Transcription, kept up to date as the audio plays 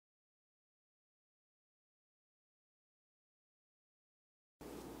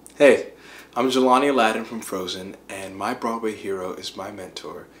Hey, I'm Jelani Alladin from Frozen, and my Broadway hero is my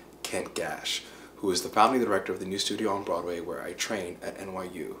mentor, Kent Gash, who is the founding director of the new studio on Broadway where I train at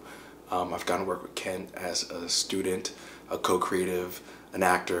NYU. I've gotten to work with Kent as a student, a co-creative, an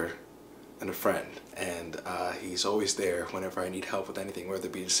actor, and a friend. And he's always there whenever I need help with anything, whether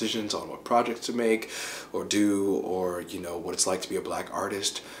it be decisions on what projects to make or do, or what it's like to be a black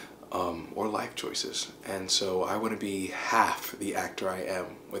artist, or life choices. And so I wouldn't be half the actor I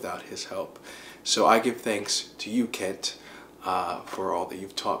am without his help. So I give thanks to you, Kent, for all that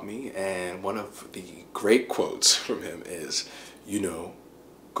you've taught me. And one of the great quotes from him is,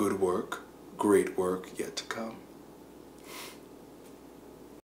 good work, great work yet to come.